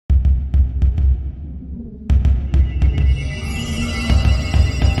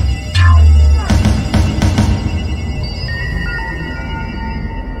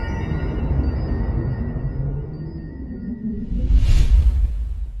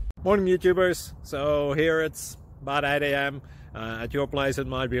Morning YouTubers. So here it's about 8 a.m. At your place it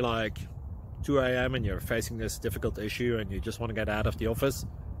might be like 2 a.m. and you're facing this difficult issue and you just want to get out of the office.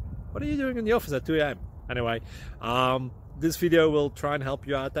 What are you doing in the office at 2 a.m.? Anyway, this video will try and help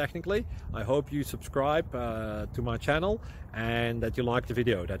you out technically. I hope you subscribe to my channel and that you like the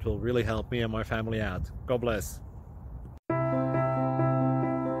video. That will really help me and my family out. God bless.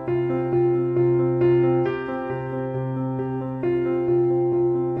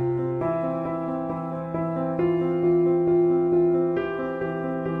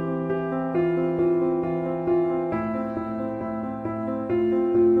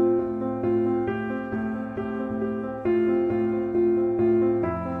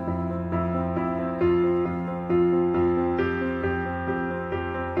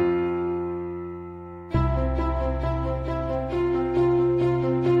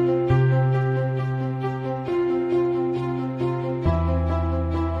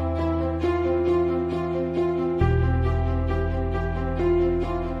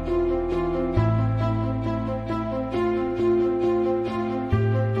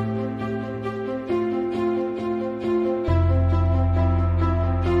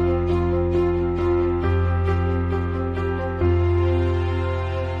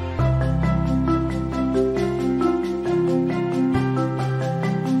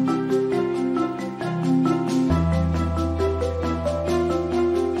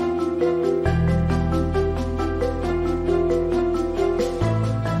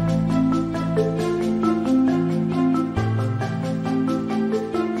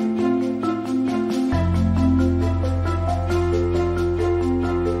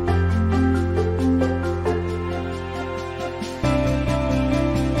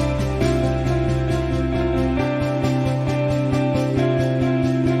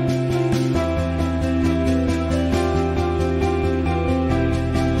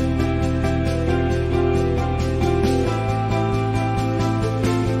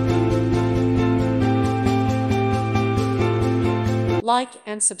 Like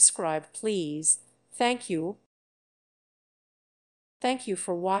and subscribe, please. Thank you. Thank you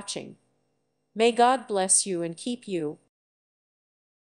for watching. May God bless you and keep you.